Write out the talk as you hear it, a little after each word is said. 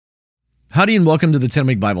Howdy and welcome to the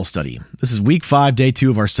 10-Week Bible Study. This is week 5, day 2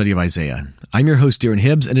 of our study of Isaiah. I'm your host, Darren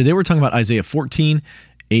Hibbs, and today we're talking about Isaiah 14,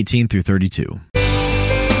 18 through 32.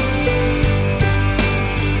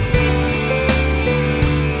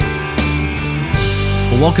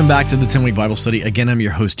 Well, welcome back to the 10-Week Bible Study. Again, I'm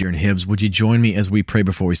your host, Darren Hibbs. Would you join me as we pray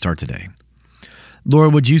before we start today?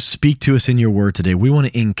 Lord, would you speak to us in your word today? We want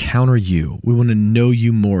to encounter you. We want to know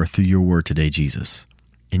you more through your word today, Jesus.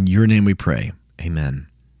 In your name we pray. Amen.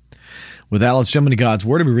 With that, let's jump into God's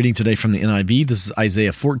Word. I'll be reading today from the NIV. This is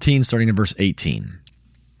Isaiah 14, starting in verse 18.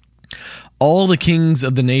 All the kings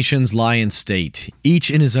of the nations lie in state, each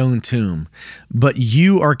in his own tomb. But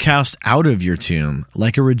you are cast out of your tomb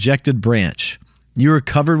like a rejected branch. You are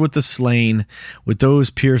covered with the slain, with those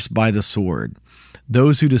pierced by the sword.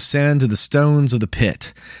 Those who descend to the stones of the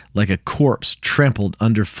pit, like a corpse trampled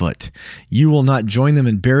underfoot. You will not join them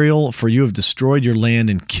in burial, for you have destroyed your land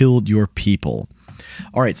and killed your people.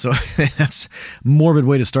 All right, so that's a morbid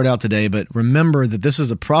way to start out today, but remember that this is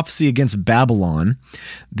a prophecy against Babylon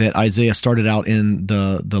that Isaiah started out in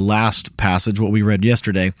the last passage, what we read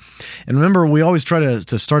yesterday. And remember, we always try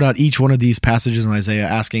to start out each one of these passages in Isaiah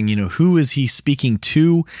asking, who is he speaking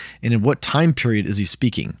to and in what time period is he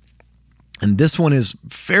speaking? And this one is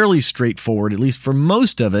fairly straightforward, at least for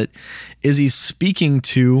most of it, is he's speaking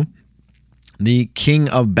to the king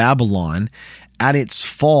of Babylon at its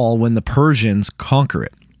fall when the Persians conquer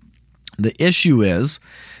it. The issue is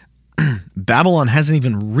Babylon hasn't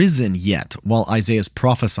even risen yet while Isaiah is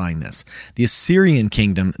prophesying this. The Assyrian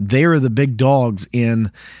kingdom, they are the big dogs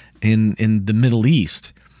in the Middle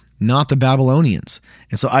East, not the Babylonians.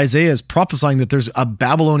 And so Isaiah is prophesying that there's a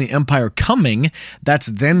Babylonian empire coming that's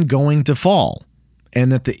then going to fall. And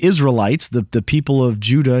that the Israelites, the people of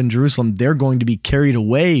Judah and Jerusalem, they're going to be carried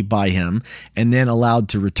away by him and then allowed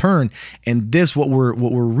to return. And this, what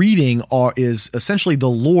we're reading, is essentially the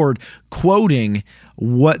Lord quoting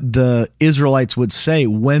what the Israelites would say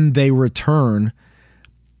when they return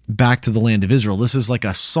back to the land of Israel. This is like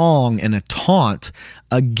a song and a taunt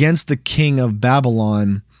against the king of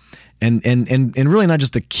Babylon, and really not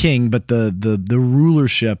just the king, but the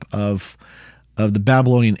rulership of the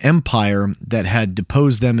Babylonian Empire that had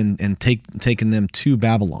deposed them and taken them to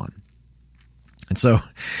Babylon. And so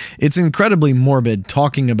it's incredibly morbid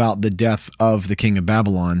talking about the death of the king of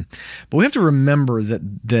Babylon. But we have to remember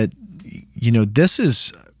that this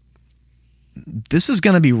is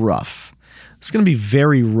going to be rough. It's going to be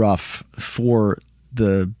very rough for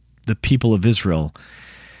the people of Israel.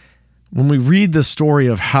 When we read the story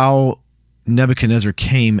of how Nebuchadnezzar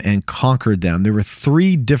came and conquered them, there were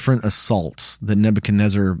 3 different assaults that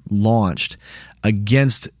Nebuchadnezzar launched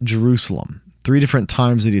against Jerusalem. 3 different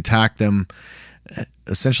times that he attacked them.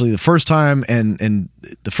 Essentially, the first time, and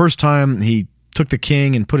the first time he took the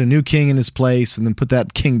king and put a new king in his place, and then put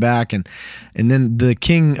that king back, and then the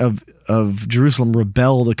king of Jerusalem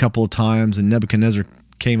rebelled a couple of times, and Nebuchadnezzar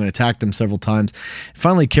came and attacked them several times.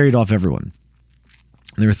 Finally, carried off everyone.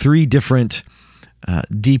 There were 3 different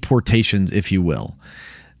deportations, if you will.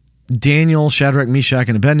 Daniel, Shadrach, Meshach,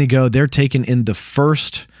 and Abednego, they're taken in the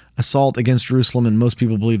first assault against Jerusalem, and most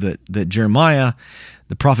people believe that Jeremiah,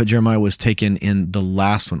 the prophet Jeremiah, was taken in the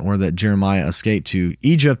last one, or that Jeremiah escaped to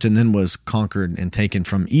Egypt and then was conquered and taken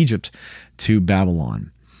from Egypt to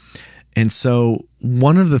Babylon. And so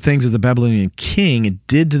one of the things that the Babylonian king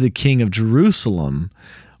did to the king of Jerusalem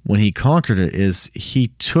when he conquered it is he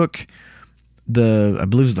took I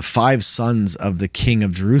believe it was the 5 sons of the king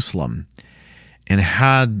of Jerusalem, and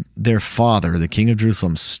had their father, the king of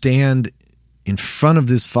Jerusalem, stand in front of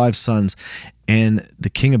these 5 sons, and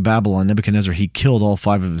the king of Babylon, Nebuchadnezzar, he killed all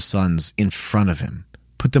 5 of his sons in front of him,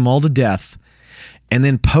 put them all to death, and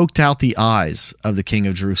then poked out the eyes of the king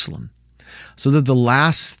of Jerusalem, so that the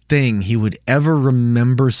last thing he would ever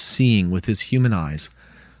remember seeing with his human eyes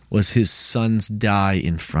was his sons die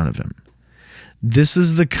in front of him. This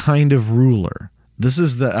is the kind of ruler. This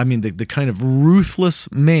is the kind of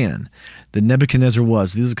ruthless man that Nebuchadnezzar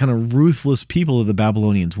was. These are the kind of ruthless people that the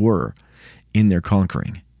Babylonians were in their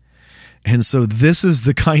conquering. And so this is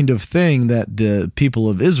the kind of thing that the people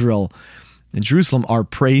of Israel and Jerusalem are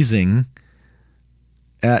praising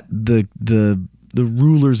at the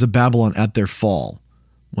rulers of Babylon at their fall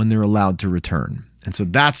when they're allowed to return. And so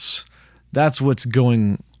that's what's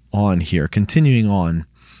going on here. Continuing on.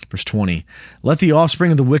 Verse 20, let the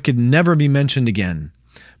offspring of the wicked never be mentioned again.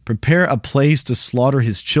 Prepare a place to slaughter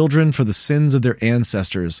his children for the sins of their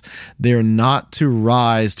ancestors. They are not to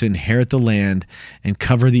rise to inherit the land and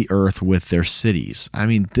cover the earth with their cities. I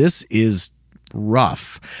mean, this is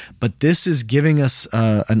rough, but this is giving us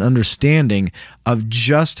an understanding of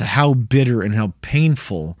just how bitter and how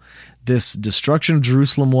painful this destruction of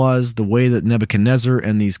Jerusalem was, the way that Nebuchadnezzar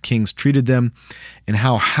and these kings treated them, and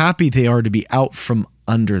how happy they are to be out from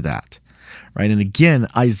under that, right? And again,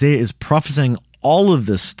 Isaiah is prophesying all of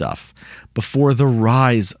this stuff before the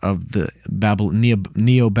rise of the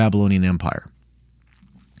Neo-Babylonian Empire.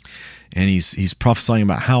 And he's prophesying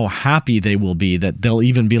about how happy they will be, that they'll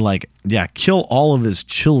even be like, yeah, kill all of his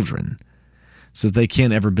children so that they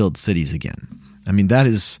can't ever build cities again. I mean,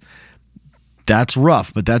 that's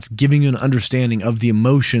rough, but that's giving you an understanding of the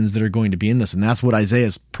emotions that are going to be in this. And that's what Isaiah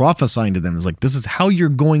is prophesying to them, is like, this is how you're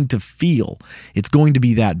going to feel. It's going to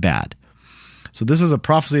be that bad. So this is a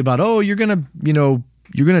prophecy about, oh, you're going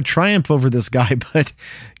to triumph over this guy, but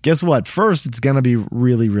guess what? First, it's going to be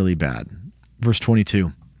really, really bad. Verse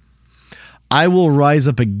 22. I will rise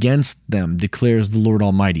up against them, declares the Lord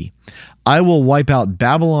Almighty. I will wipe out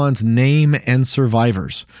Babylon's name and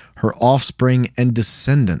survivors, her offspring and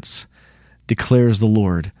descendants, declares the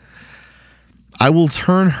Lord. I will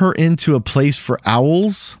turn her into a place for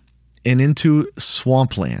owls and into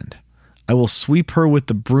swampland. I will sweep her with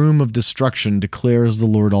the broom of destruction, declares the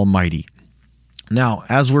Lord Almighty. Now,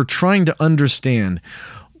 as we're trying to understand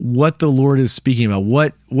what the Lord is speaking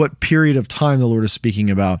about, what period of time the Lord is speaking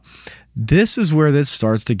about, this is where this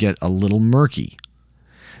starts to get a little murky,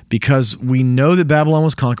 because we know that Babylon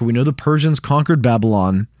was conquered. We know the Persians conquered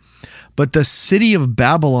Babylon, but the city of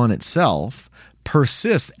Babylon itself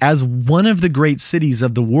persists as one of the great cities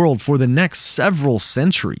of the world for the next several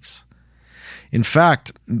centuries. In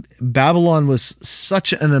fact, Babylon was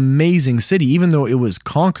such an amazing city, even though it was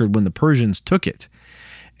conquered when the Persians took it.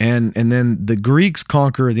 And then the Greeks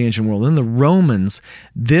conquer the ancient world. Then the Romans,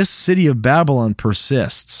 this city of Babylon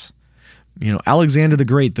persists. Alexander the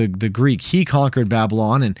Great, the Greek, he conquered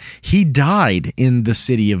Babylon, and he died in the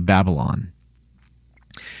city of Babylon.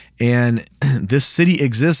 And this city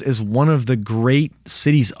exists as one of the great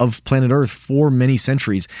cities of planet Earth for many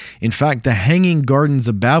centuries. In fact, the Hanging Gardens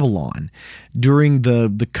of Babylon, during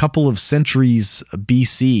the couple of centuries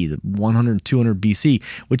BC, 100, 200 BC,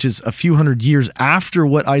 which is a few hundred years after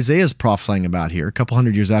what Isaiah is prophesying about here, a couple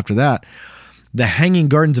hundred years after that, the Hanging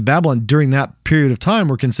Gardens of Babylon during that period of time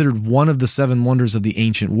were considered one of the seven wonders of the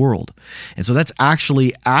ancient world. And so that's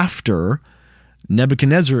actually after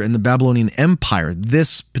Nebuchadnezzar and the Babylonian Empire,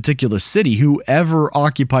 this particular city, whoever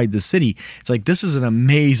occupied the city, it's like, this is an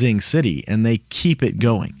amazing city, and they keep it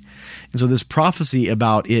going. And so this prophecy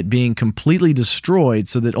about it being completely destroyed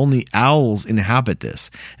so that only owls inhabit this,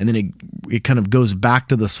 and then it kind of goes back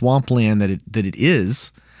to the swampland that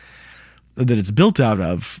it's built out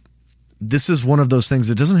of. This is one of those things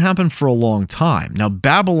that doesn't happen for a long time. Now,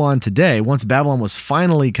 Babylon today, once Babylon was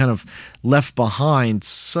finally kind of left behind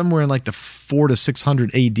somewhere in like the 400 to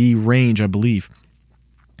 600 AD range, I believe,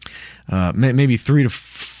 maybe 300 to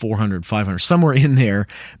 400, 500, somewhere in there,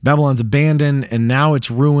 Babylon's abandoned and now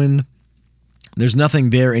it's ruined. There's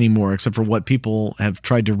nothing there anymore except for what people have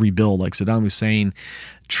tried to rebuild. Like Saddam Hussein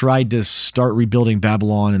tried to start rebuilding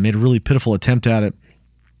Babylon and made a really pitiful attempt at it.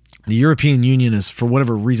 The European Union is, for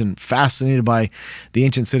whatever reason, fascinated by the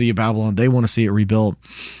ancient city of Babylon. They want to see it rebuilt.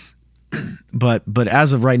 But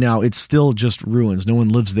as of right now, it's still just ruins. No one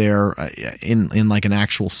lives there in like an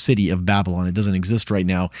actual city of Babylon. It doesn't exist right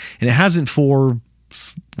now. And it hasn't for,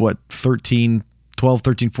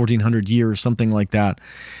 1400 years, something like that.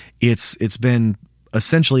 It's been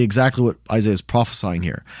essentially exactly what Isaiah is prophesying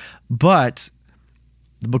here. But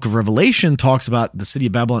the book of Revelation talks about the city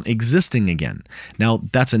of Babylon existing again. Now,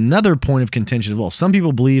 that's another point of contention as well. Some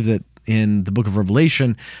people believe that in the book of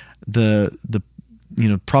Revelation, the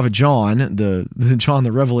prophet John, the John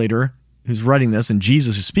the Revelator, who's writing this, and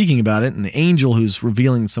Jesus who's speaking about it, and the angel who's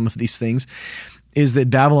revealing some of these things, is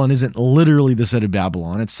that Babylon isn't literally the city of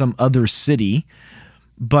Babylon. It's some other city.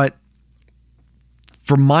 But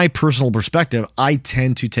from my personal perspective, I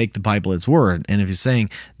tend to take the Bible at its word. And if he's saying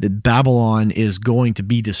that Babylon is going to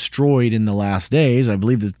be destroyed in the last days, I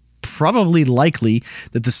believe that probably likely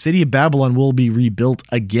that the city of Babylon will be rebuilt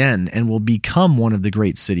again and will become one of the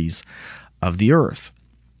great cities of the earth.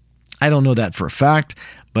 I don't know that for a fact,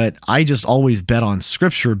 but I just always bet on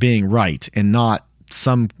Scripture being right and not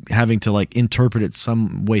some having to like interpret it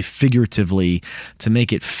some way figuratively to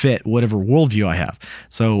make it fit whatever worldview I have.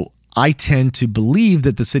 So I tend to believe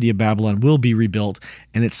that the city of Babylon will be rebuilt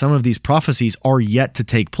and that some of these prophecies are yet to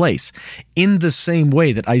take place. In the same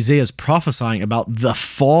way that Isaiah is prophesying about the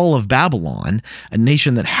fall of Babylon, a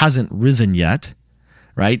nation that hasn't risen yet,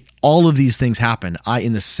 right? All of these things happen.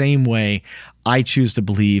 In the same way, I choose to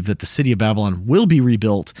believe that the city of Babylon will be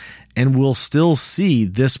rebuilt and we'll still see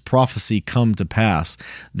this prophecy come to pass,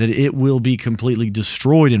 that it will be completely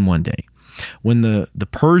destroyed in one day. When the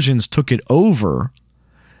Persians took it over,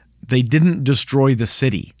 they didn't destroy the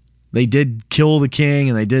city. They did kill the king,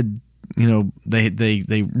 and they did,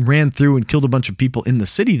 they ran through and killed a bunch of people in the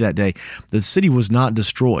city that day. The city was not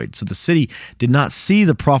destroyed. So the city did not see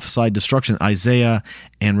the prophesied destruction. Isaiah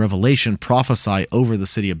and Revelation prophesy over the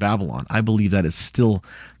city of Babylon. I believe that is still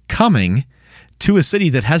coming to a city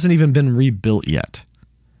that hasn't even been rebuilt yet.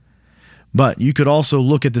 But you could also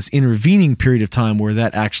look at this intervening period of time where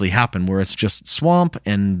that actually happened, where it's just swamp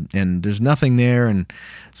and there's nothing there, and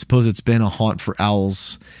suppose it's been a haunt for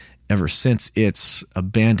owls ever since its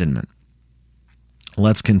abandonment.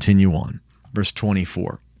 Let's continue on. Verse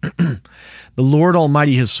 24. The Lord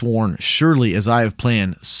Almighty has sworn, surely as I have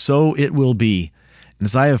planned, so it will be, and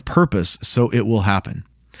as I have purposed, so it will happen.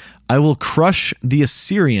 I will crush the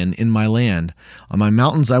Assyrian in my land. On my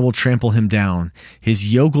mountains I will trample him down.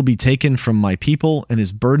 His yoke will be taken from my people, and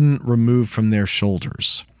his burden removed from their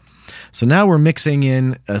shoulders. So now we're mixing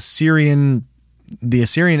in the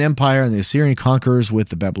Assyrian Empire and the Assyrian conquerors with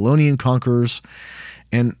the Babylonian conquerors.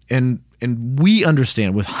 And we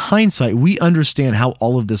understand, with hindsight, we understand how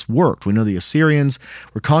all of this worked. We know the Assyrians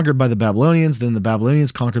were conquered by the Babylonians, then the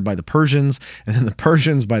Babylonians conquered by the Persians, and then the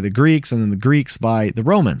Persians by the Greeks, and then the Greeks by the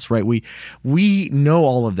Romans, right? We know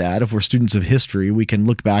all of that. If we're students of history, we can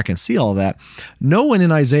look back and see all of that. No one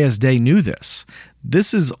in Isaiah's day knew this.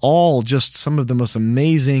 This is all just some of the most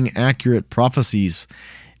amazing, accurate prophecies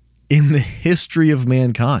in the history of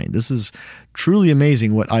mankind. This is truly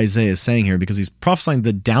amazing what Isaiah is saying here, because he's prophesying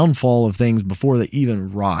the downfall of things before they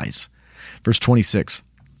even rise. Verse 26.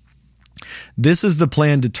 This is the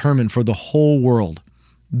plan determined for the whole world.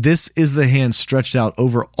 This is the hand stretched out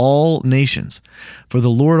over all nations. For the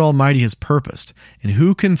Lord Almighty has purposed, and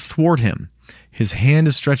who can thwart him? His hand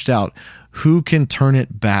is stretched out. Who can turn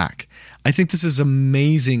it back? I think this is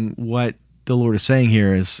amazing what the Lord is saying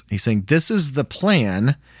here. Is he's saying this is the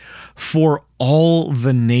plan for all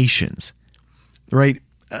the nations, right?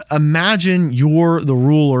 Imagine you're the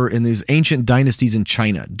ruler in these ancient dynasties in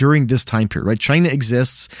China during this time period, right? China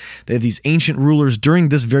exists. They have these ancient rulers during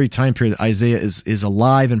this very time period that Isaiah is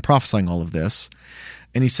alive and prophesying all of this.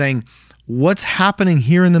 And he's saying, what's happening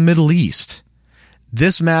here in the Middle East?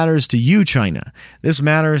 This matters to you, China. This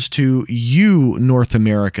matters to you, North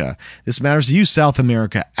America. This matters to you, South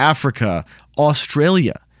America, Africa,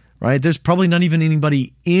 Australia, right? There's probably not even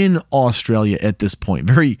anybody in Australia at this point.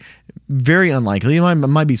 Very, very unlikely. It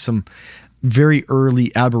might be some very early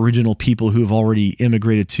Aboriginal people who have already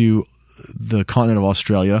immigrated to the continent of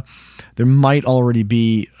Australia. There might already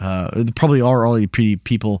be, there probably are already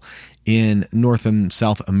people in North and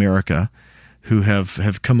South America who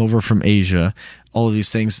have come over from Asia. All of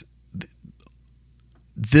these things.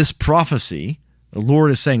 This prophecy, the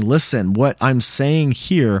Lord is saying, listen, what I'm saying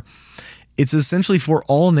here, it's essentially for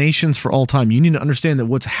all nations for all time. You need to understand that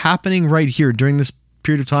what's happening right here during this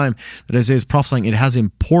period of time that Isaiah is prophesying, it has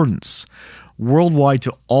importance worldwide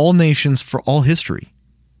to all nations for all history.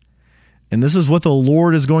 And this is what the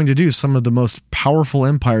Lord is going to do, some of the most powerful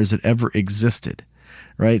empires that ever existed,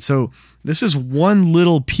 right? So this is one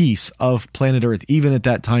little piece of planet Earth, even at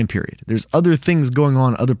that time period. There's other things going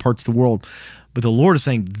on in other parts of the world, but the Lord is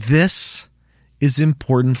saying this is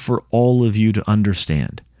important for all of you to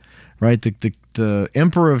understand, right? The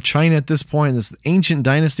emperor of China at this point, this ancient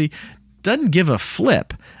dynasty, doesn't give a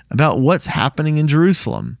flip about what's happening in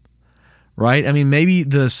Jerusalem, right? I mean, maybe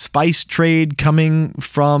the spice trade coming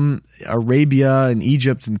from Arabia and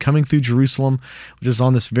Egypt and coming through Jerusalem, which is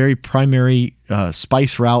on this very primary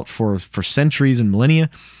spice route for centuries and millennia,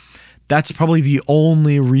 that's probably the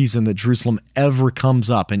only reason that Jerusalem ever comes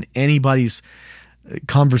up in anybody's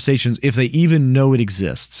conversations, if they even know it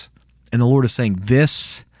exists. And the Lord is saying,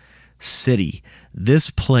 this city, this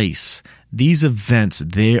place, these events,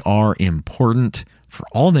 they are important for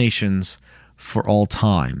all nations, for all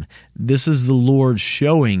time. This is the Lord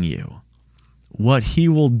showing you what he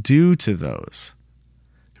will do to those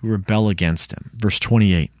who rebel against him. Verse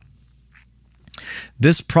 28.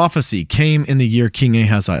 This prophecy came in the year King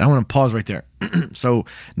Ahaz died. I want to pause right there. So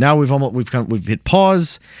now we've hit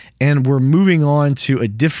pause, and we're moving on to a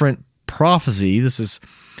different prophecy. This is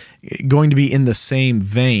going to be in the same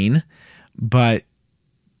vein, but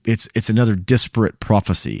it's another disparate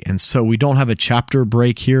prophecy. And so we don't have a chapter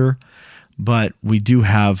break here, but we do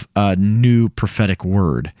have a new prophetic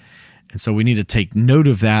word. And so we need to take note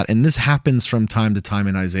of that. And this happens from time to time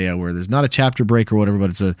in Isaiah, where there's not a chapter break or whatever, but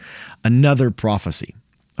it's another prophecy.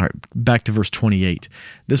 All right, back to verse 28.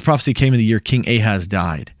 This prophecy came in the year King Ahaz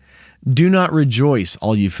died. Do not rejoice,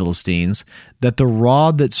 all you Philistines, that the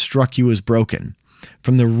rod that struck you is broken.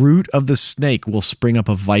 From the root of the snake will spring up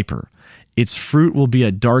a viper. Its fruit will be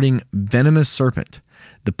a darting, venomous serpent.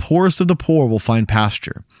 The poorest of the poor will find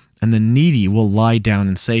pasture, and the needy will lie down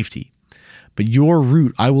in safety. But your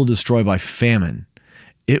root I will destroy by famine.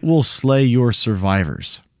 It will slay your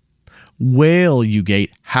survivors. Wail, you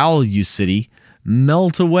gate, howl, you city.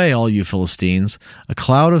 Melt away, all you Philistines. A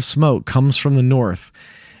cloud of smoke comes from the north,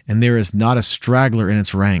 and there is not a straggler in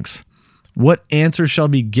its ranks. What answer shall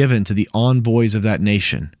be given to the envoys of that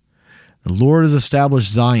nation? The Lord has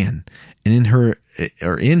established Zion, and in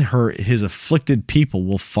her his afflicted people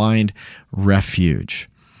will find refuge.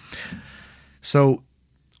 So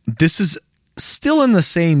this is still in the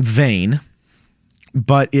same vein,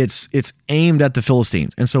 but it's aimed at the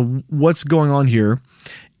Philistines. And so what's going on here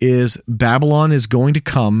is Babylon is going to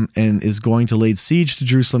come and is going to lay siege to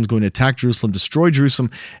Jerusalem, is going to attack Jerusalem, destroy Jerusalem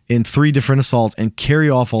in 3 different assaults, and carry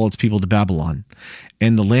off all its people to Babylon.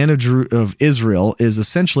 And the land of Israel is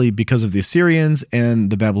essentially, because of the Assyrians and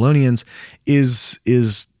the Babylonians,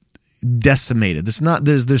 is decimated.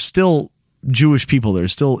 There's still Jewish people,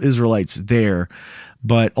 there's still Israelites there,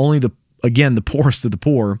 but only the poorest of the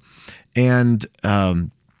poor. And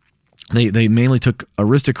they mainly took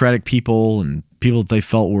aristocratic people and people that they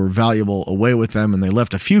felt were valuable away with them, and they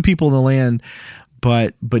left a few people in the land,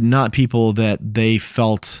 but not people that they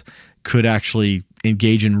felt could actually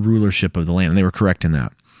engage in rulership of the land, and they were correct in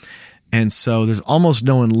that. And so there's almost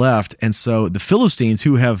no one left, and so the Philistines,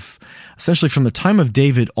 who have essentially from the time of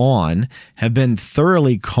David on have been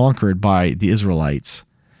thoroughly conquered by the Israelites,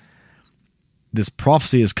 this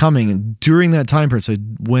prophecy is coming, and during that time period, so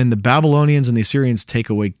when the Babylonians and the Assyrians take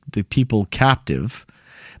away the people captive,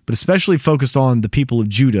 but especially focused on the people of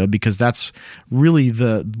Judah, because that's really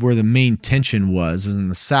where the main tension was, is in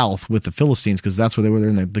the south with the Philistines, because that's where they were. They're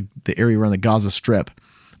in the area around the Gaza Strip,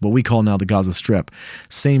 what we call now the Gaza Strip,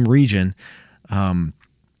 same region.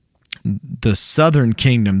 The southern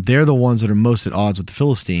kingdom, they're the ones that are most at odds with the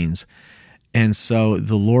Philistines, and so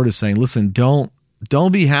the Lord is saying, listen, don't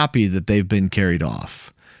be happy that they've been carried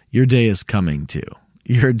off. Your day is coming too.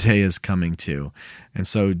 Your day is coming too. And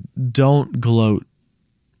so don't gloat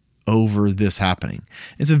over this happening.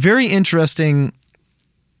 It's a very interesting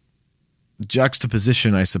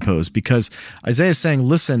juxtaposition, I suppose, because Isaiah is saying,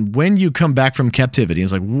 listen, when you come back from captivity,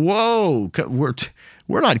 it's like, whoa,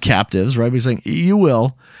 we're not captives, right? But he's saying,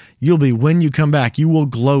 you'll be, when you come back, you will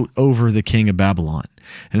gloat over the king of Babylon.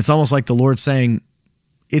 And it's almost like the Lord saying,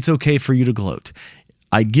 it's okay for you to gloat.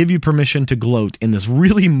 I give you permission to gloat in this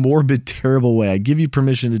really morbid, terrible way. I give you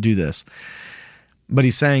permission to do this. But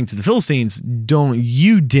he's saying to the Philistines, don't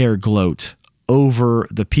you dare gloat over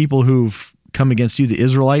the people who've come against you, the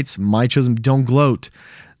Israelites, my chosen. Don't gloat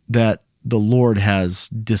that the Lord has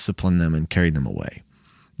disciplined them and carried them away.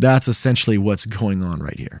 That's essentially what's going on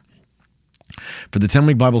right here. For the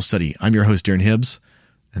 10-Week Bible Study, I'm your host, Darren Hibbs,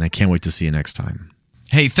 and I can't wait to see you next time.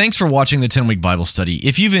 Hey, thanks for watching the 10-Week Bible Study.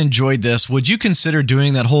 If you've enjoyed this, would you consider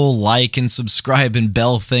doing that whole like and subscribe and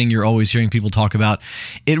bell thing you're always hearing people talk about?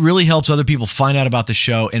 It really helps other people find out about the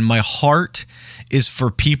show, and my heart is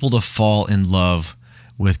for people to fall in love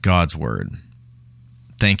with God's Word.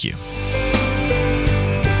 Thank you.